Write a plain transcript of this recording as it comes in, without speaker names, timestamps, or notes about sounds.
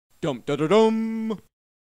Dum da da dum.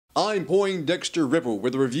 I'm Poindexter Ripple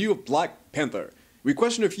with a review of Black Panther. We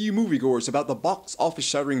question a few moviegoers about the box office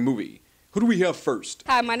shattering movie. Who do we have first?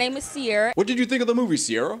 Hi, my name is Sierra. What did you think of the movie,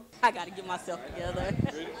 Sierra? I gotta get myself together.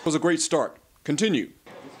 It was a great start. Continue.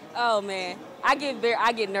 Oh man, I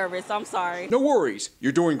get nervous. I'm sorry. No worries.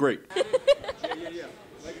 You're doing great.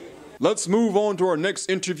 Let's move on to our next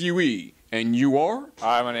interviewee. And you are?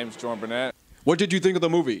 Hi, my name's Jordan Burnett. What did you think of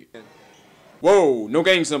the movie? Whoa, no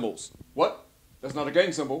gang symbols. What? That's not a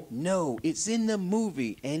gang symbol. No, it's in the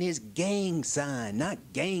movie, and it's gang sign, not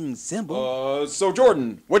gang symbol. So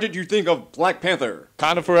Jordan, what did you think of Black Panther?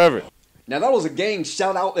 Kinda forever. Now that was a gang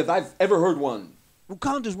shout out if I've ever heard one.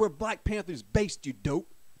 Wakanda's where Black Panther's based, you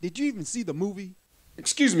dope. Did you even see the movie?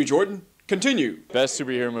 Excuse me, Jordan. Continue. Best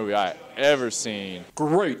superhero movie I ever seen.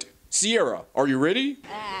 Great. Sierra, are you ready?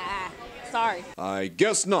 Sorry. I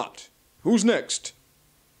guess not. Who's next?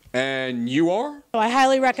 And you are? I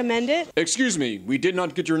highly recommend it. Excuse me, we did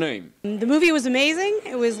not get your name. The movie was amazing.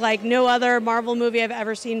 It was like no other Marvel movie I've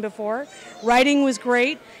ever seen before. Writing was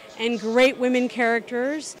great, and great women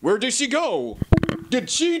characters. Where did she go? Did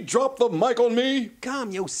she drop the mic on me?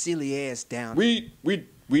 Calm your silly ass down. We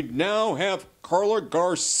now have Carla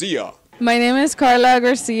Garcia. My name is Carla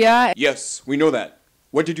Garcia. Yes, we know that.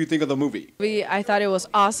 What did you think of the movie? I thought it was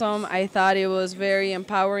awesome. I thought it was very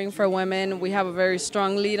empowering for women. We have a very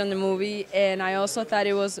strong lead on the movie, and I also thought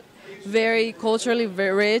it was very culturally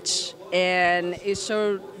very rich, and it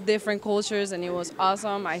showed different cultures, and it was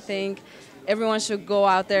awesome. I think everyone should go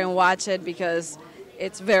out there and watch it because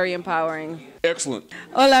it's very empowering. Excellent.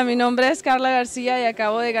 Hola, mi nombre es Carla García y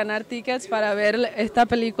acabo de ganar tickets para ver esta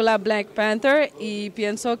película Black Panther y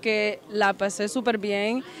pienso que la pasé súper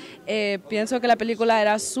bien. Pienso que la película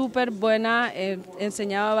era súper buena,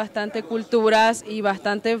 enseñaba bastante culturas y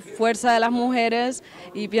bastante fuerza de las mujeres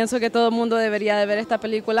y pienso que todo el mundo debería de ver esta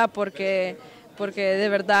película porque de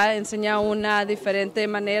verdad enseña una diferente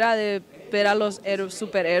manera de ver a los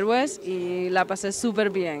superhéroes y la pasé súper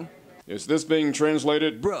bien. Is this being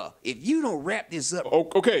translated? Bruh, if you don't wrap this up... Oh,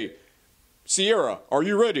 okay. Sierra, are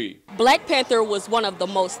you ready? Black Panther was one of the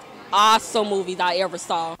most awesome movies I ever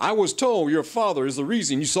saw. I was told your father is the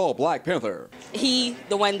reason you saw Black Panther. He,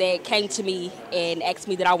 the one that came to me and asked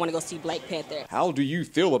me that I want to go see Black Panther. How do you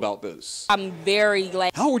feel about this? I'm very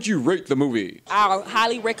glad. How would you rate the movie? I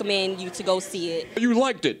highly recommend you to go see it. You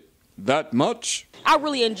liked it that much? I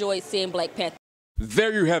really enjoyed seeing Black Panther.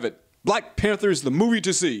 There you have it. Black Panther is the movie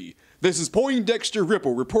to see. This is Poindexter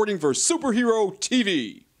Ripple reporting for Superhero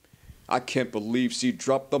TV. I can't believe she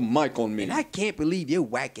dropped the mic on me. And I can't believe your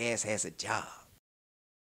whack ass has a job.